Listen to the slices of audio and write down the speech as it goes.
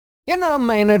You know,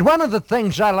 Maynard, one of the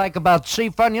things I like about Sea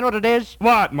Fun, you know what it is?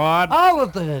 What, Maud? All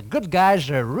of the good guys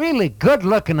are really good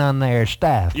looking on their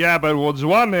staff. Yeah, but there's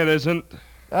one that isn't.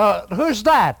 Who's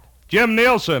that? Jim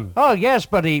Nielsen. Oh, yes,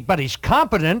 but he's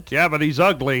competent. Yeah, but he's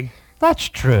ugly. That's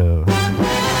true.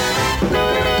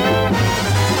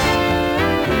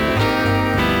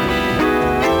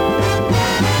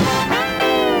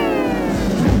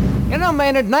 You know,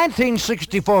 Maynard,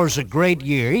 1964 is a great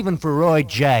year, even for Roy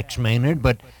Jacks, Maynard,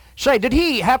 but say, did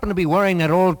he happen to be wearing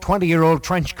that old 20-year-old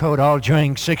trench coat all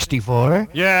during 64?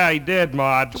 Yeah, he did,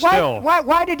 Maud. Still.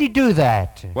 Why did he do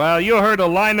that? Well, you heard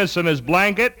of Linus and his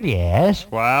blanket? Yes.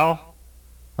 Well?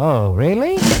 Oh,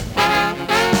 really?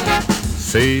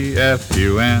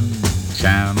 CFUN,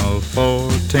 Channel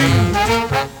 14.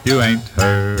 You ain't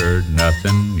heard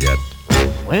nothing yet.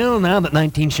 Well, now that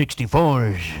 1964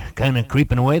 is kind of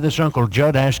creeping away, this Uncle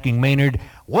Judd asking Maynard,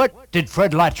 what did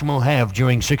Fred Latchmo have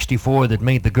during 64 that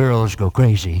made the girls go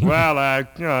crazy? Well,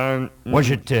 Was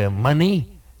it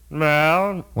money?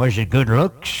 Well... Was it good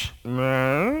looks?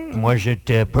 Was it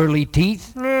pearly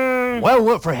teeth?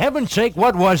 Well, for heaven's sake,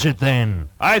 what was it then?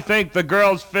 I think the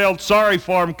girls felt sorry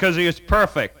for him because he was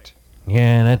perfect.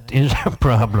 Yeah, that is a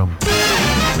problem.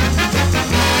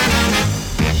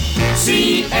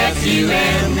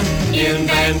 CFUN in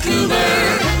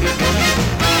Vancouver.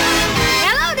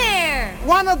 Hello there.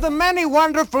 One of the many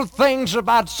wonderful things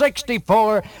about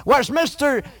 64 was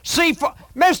Mr.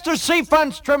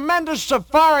 Seafun's tremendous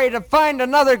safari to find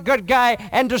another good guy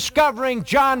and discovering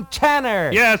John Tanner.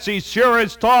 Yes, he sure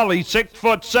is tall. He's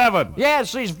 6'7".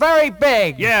 Yes, he's very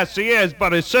big. Yes, he is,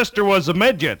 but his sister was a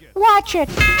midget. Watch it.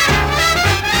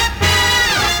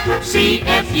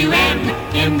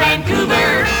 CFUN in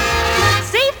Vancouver.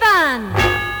 Sea Fun.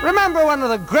 Remember one of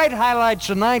the great highlights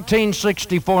of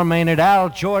 1964, Maynard, Al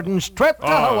Jordan's trip to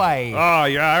Hawaii. Oh,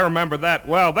 yeah, I remember that.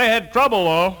 Well, they had trouble,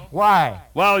 though. Why?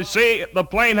 Well, you see, the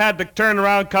plane had to turn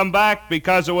around and come back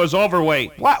because it was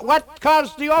overweight. What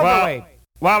caused the overweight?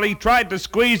 Well, he tried to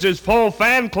squeeze his full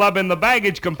fan club in the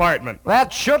baggage compartment.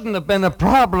 That shouldn't have been a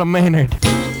problem, Maynard.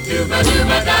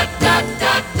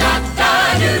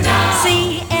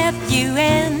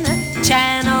 CFUN,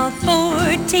 Channel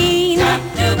 14.